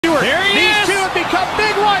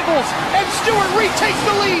Wallace, and Stewart retakes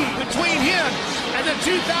the lead. Between him and the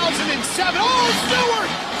 2007, oh,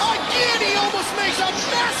 Stewart! Again, he almost makes a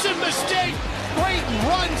massive mistake. Brayton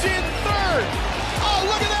runs in third. Oh,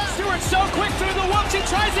 look at that. Stewart so quick through the whoops, he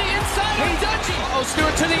tries the inside of Dungey. Oh,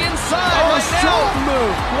 Stewart to the inside right strong now.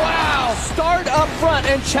 move. Wow, start up front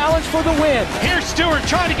and challenge for the win. Here's Stewart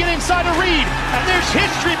trying to get inside of Reed, and there's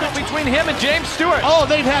history between him and James Stewart. Oh,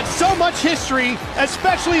 they've had so much history,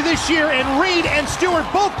 especially this year, and Reed and Stewart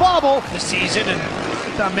both bobble. The season, and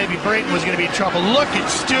I thought maybe Brayton was going to be in trouble. Look at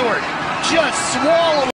Stewart just swallowing.